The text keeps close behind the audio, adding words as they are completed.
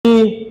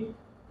be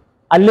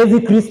a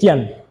lazy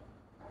Christian,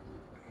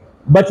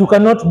 but you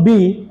cannot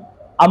be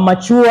a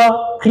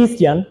mature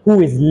Christian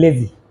who is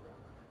lazy.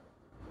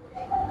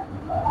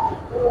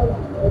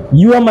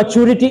 Your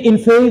maturity in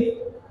faith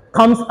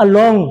comes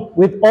along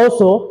with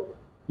also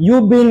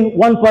you being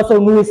one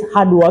person who is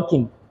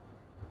hardworking.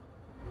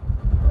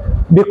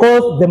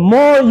 Because the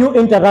more you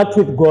interact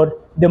with God,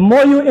 the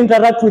more you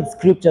interact with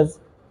scriptures,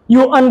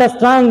 you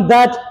understand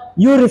that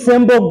you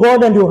resemble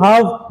God and you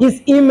have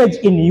His image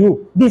in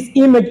you, this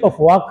image of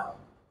work.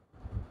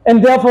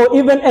 And therefore,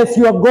 even as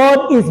your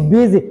God is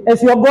busy,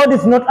 as your God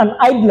is not an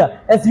idler,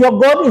 as your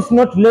God is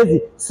not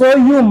lazy, so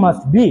you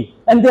must be.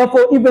 And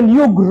therefore, even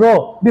you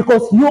grow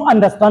because you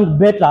understand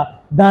better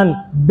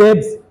than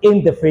babes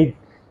in the faith.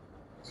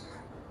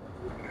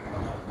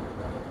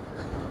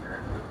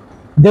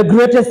 The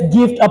greatest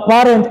gift a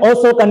parent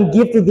also can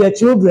give to their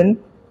children,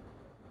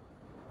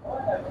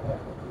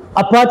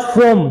 apart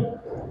from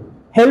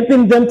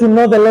helping them to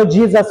know the Lord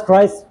Jesus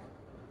Christ,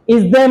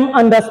 is them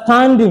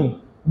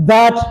understanding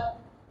that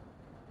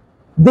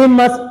they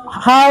must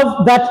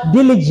have that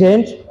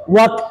diligent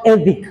work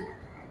ethic.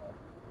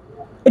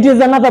 It is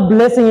another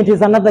blessing, it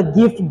is another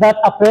gift that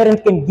a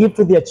parent can give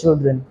to their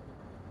children.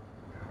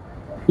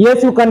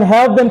 Yes, you can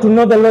help them to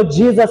know the Lord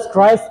Jesus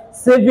Christ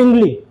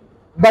savingly,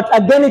 but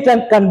again,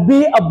 it can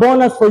be a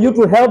bonus for you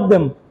to help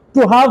them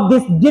to have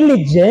this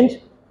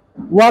diligent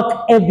work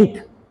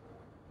ethic.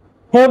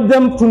 Help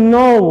them to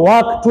know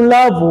work, to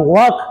love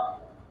work,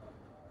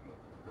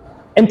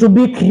 and to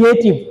be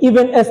creative,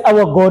 even as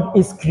our God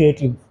is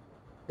creative.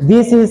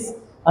 This is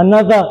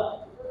another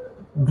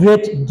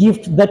great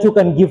gift that you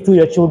can give to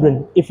your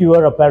children if you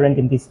are a parent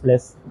in this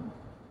place.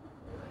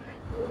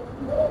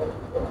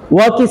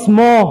 Work is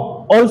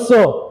more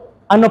also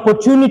an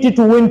opportunity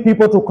to win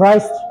people to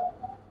Christ.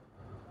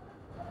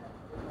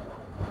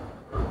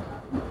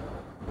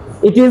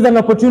 It is an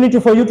opportunity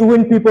for you to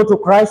win people to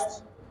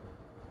Christ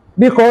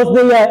because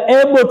they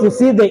are able to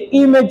see the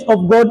image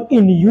of God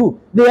in you.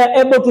 They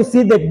are able to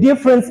see the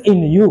difference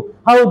in you,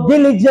 how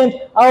diligent,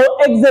 how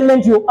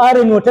excellent you are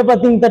in whatever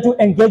thing that you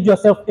engage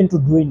yourself into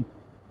doing.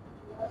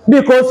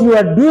 Because you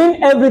are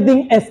doing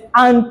everything as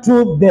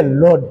unto the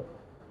Lord.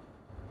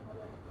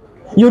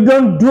 You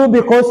don't do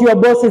because your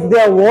boss is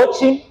there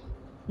watching.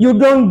 You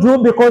don't do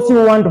because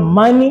you want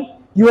money.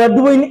 You are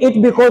doing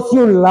it because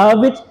you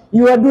love it.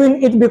 You are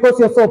doing it because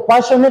you're so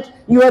passionate.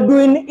 You are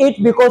doing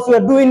it because you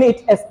are doing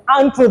it as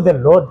unto the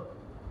Lord.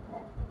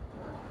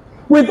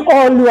 With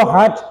all your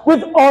heart,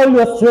 with all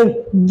your strength,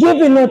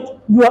 giving it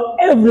your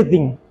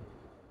everything.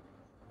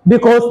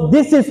 Because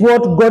this is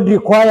what God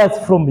requires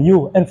from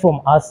you and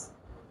from us.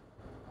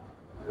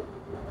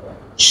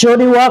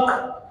 Shoddy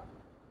work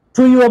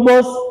to your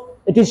boss,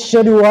 it is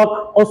shoddy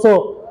work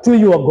also to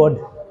your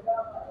God.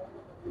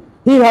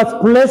 He has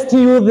placed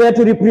you there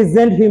to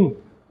represent Him.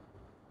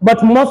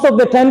 But most of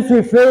the times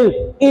we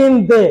fail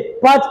in the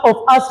part of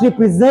us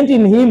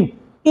representing Him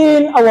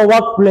in our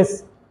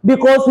workplace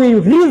because we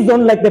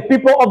reason like the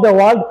people of the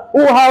world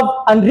who have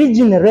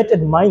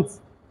unregenerated minds.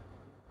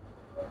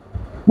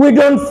 We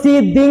don't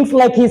see things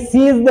like He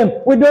sees them.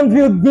 We don't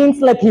view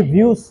things like He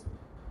views.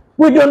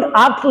 We don't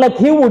act like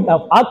He would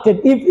have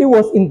acted if He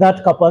was in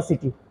that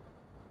capacity.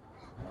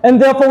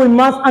 And therefore we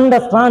must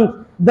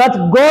understand that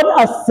God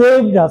has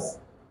saved us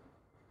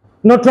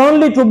not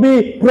only to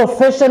be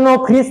professional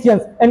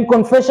Christians and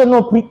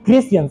confessional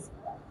Christians,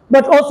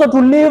 but also to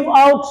live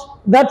out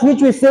that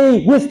which we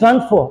say we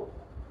stand for.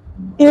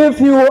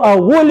 If you are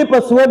wholly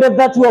persuaded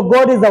that your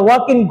God is a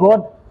working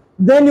God,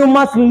 then you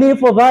must live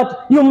for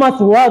that. You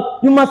must work.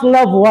 You must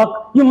love work.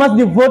 You must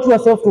devote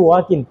yourself to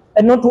working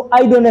and not to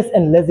idleness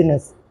and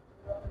laziness.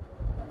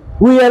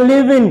 We are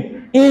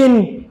living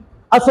in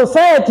a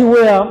society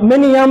where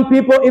many young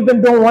people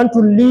even don't want to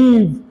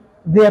leave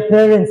their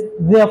parents,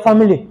 their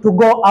family, to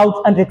go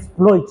out and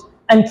exploit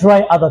and try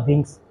other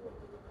things.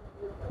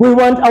 We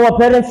want our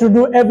parents to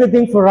do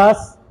everything for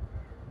us.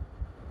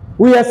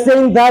 We are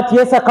saying that,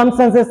 yes,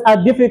 circumstances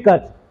are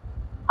difficult,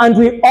 and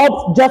we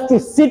opt just to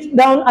sit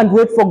down and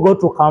wait for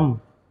God to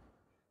come.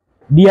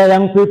 Dear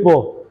young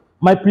people,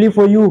 my plea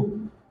for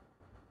you,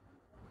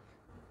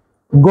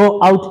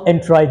 go out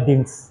and try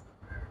things.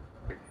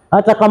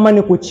 Hata kama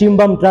ni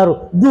kuchimba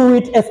mtaro, do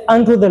it as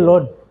unto the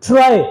Lord.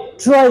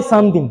 Try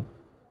something.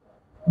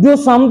 Do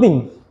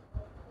something.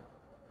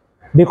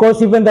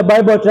 Because even the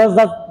Bible tells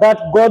us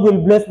that God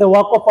will bless the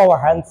work of our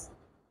hands.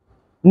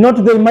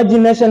 Not the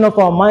imagination of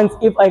our minds,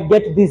 if I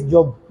get this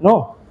job.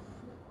 No.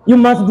 You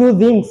must do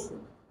things.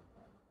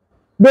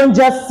 Don't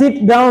just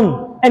sit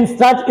down and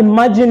start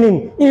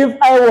imagining, if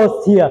I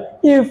was here,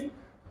 if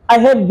I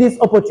had this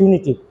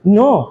opportunity.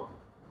 No.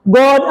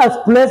 God has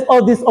placed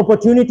all these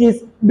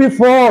opportunities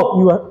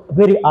before your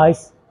very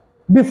eyes.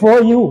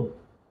 Before you.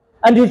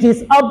 And it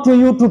is up to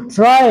you to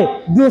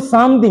try, do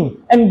something,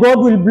 and God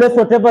will bless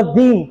whatever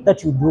thing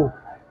that you do.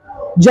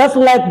 Just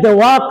like the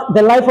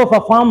life of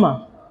a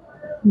farmer.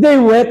 They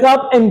wake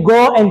up and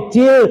go and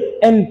till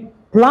and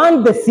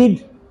plant the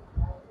seed.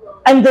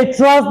 And they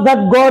trust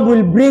that God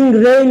will bring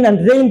rain,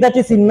 and rain that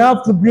is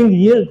enough to bring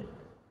yield.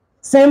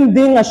 Same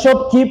thing, a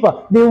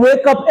shopkeeper. They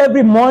wake up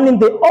every morning,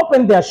 they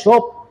open their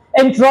shop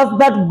and trust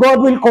that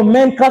God will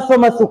command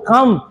customers to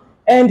come.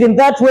 And in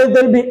that way,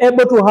 they'll be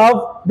able to have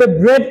the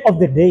bread of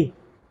the day.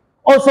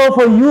 Also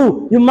for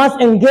you, you must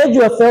engage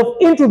yourself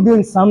into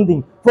doing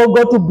something for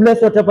God to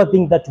bless whatever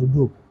thing that you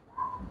do,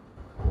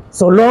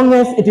 so long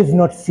as it is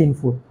not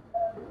sinful.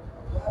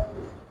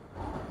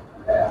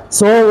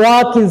 So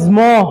work is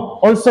more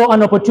also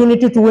an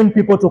opportunity to win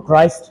people to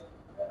Christ.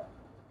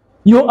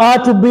 You are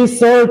to be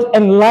salt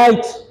and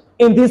light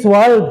in this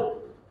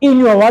world, in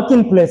your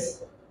working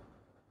place.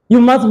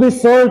 You must be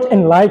salt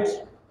and light.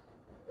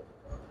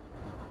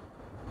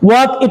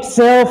 Work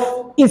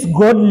itself is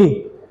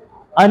godly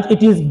and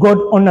it is God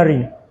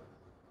honoring.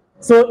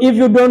 So if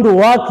you don't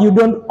work, you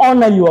don't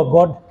honor your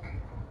God.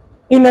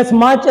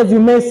 Inasmuch as you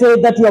may say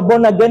that you are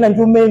born again and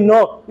you may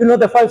know,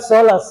 the 5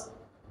 solas.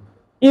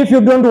 If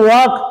you don't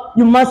work,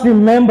 you must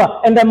remember,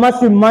 and I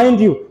must remind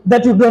you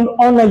that you don't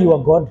honor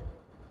your God.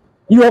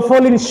 You are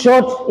falling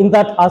short in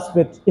that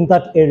aspect, in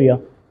that area.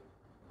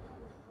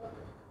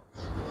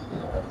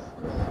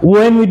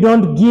 When we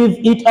don't give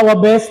it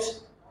our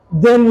best,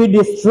 then we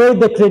destroy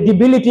the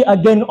credibility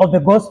again of the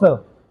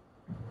gospel.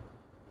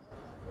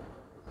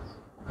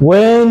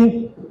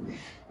 When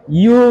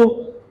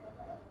you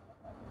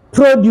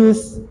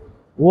produce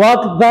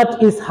work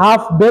that is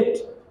half-baked,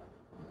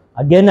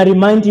 again I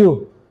remind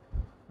you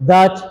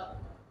that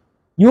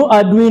you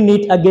are doing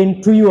it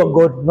again to your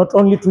God, not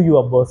only to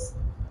your boss.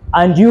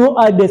 And you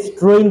are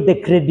destroying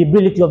the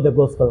credibility of the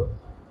gospel.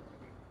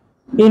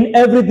 In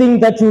everything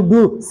that you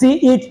do,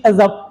 see it as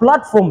a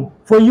platform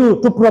for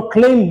you to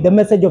proclaim the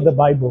message of the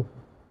Bible.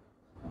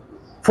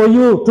 For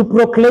you to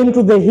proclaim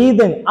to the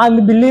heathen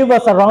and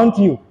believers around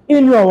you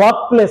in your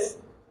workplace.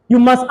 You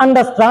must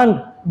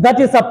understand that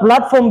is a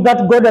platform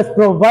that God has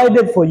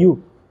provided for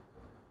you.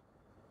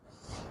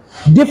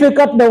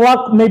 Difficult the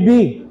work may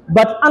be,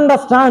 but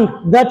understand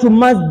that you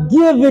must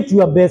give it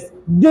your best.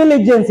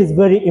 Diligence is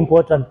very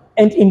important,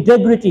 and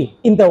integrity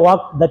in the work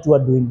that you are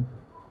doing.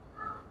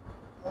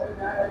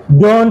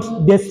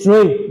 Don't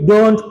destroy,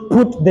 don't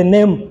put the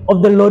name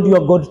of the Lord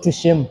your God to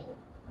shame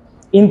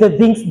in the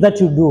things that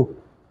you do.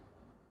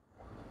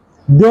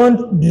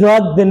 Don't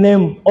drag the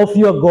name of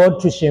your God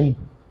to shame.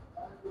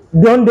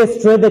 Don't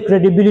destroy the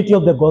credibility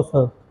of the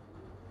gospel.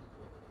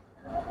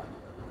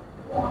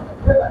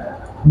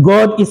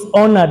 God is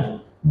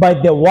honored by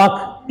the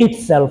work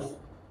itself.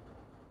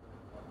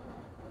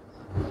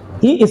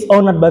 He is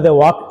honored by the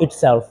work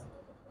itself.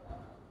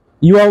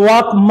 Your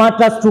work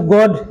matters to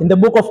God in the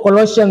book of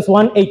Colossians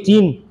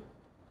 1:18.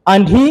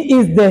 And he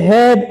is the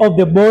head of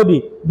the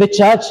body, the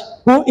church,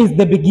 who is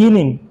the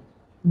beginning,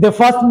 the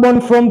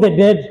firstborn from the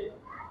dead,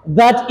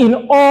 that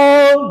in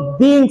all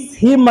things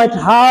he might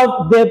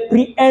have the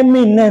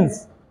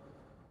preeminence.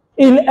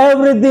 In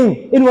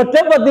everything, in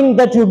whatever thing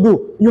that you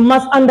do, you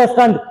must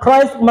understand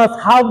Christ must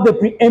have the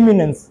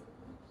preeminence.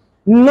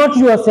 Not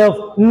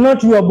yourself,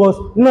 not your boss,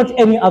 not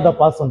any other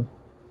person.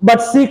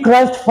 But see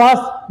Christ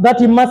first, that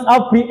he must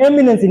have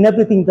preeminence in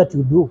everything that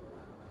you do.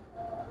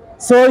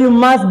 So you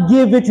must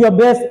give it your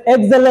best.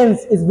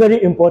 Excellence is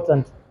very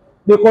important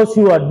because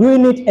you are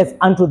doing it as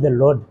unto the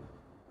Lord.